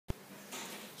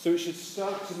So it should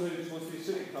start to move towards the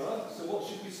acidic colour. So what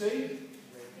should we see?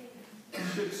 We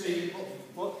should see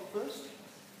what first?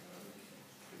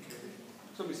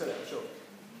 Somebody said it, I'm sure.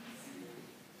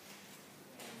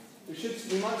 We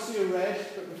might see a red,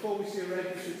 but before we see a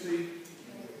red, we should see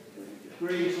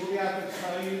green. So all the adverts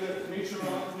tell you that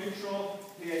neutral,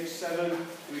 pH 7,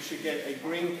 we should get a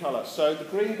green colour. So the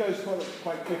green goes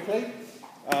quite quickly,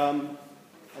 and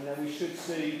then we should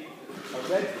see a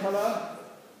red colour,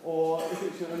 or if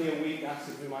it's only a weak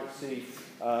acid, we might see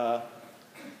a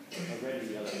red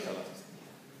and yellow colour.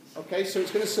 Okay, so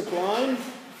it's going to sublime.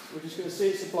 We're just going to see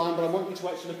it sublime, but I want you to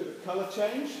actually look at the colour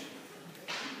change.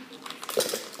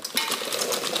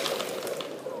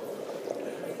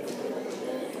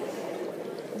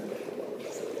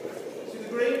 See the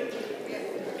green?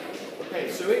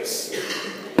 Okay, so it's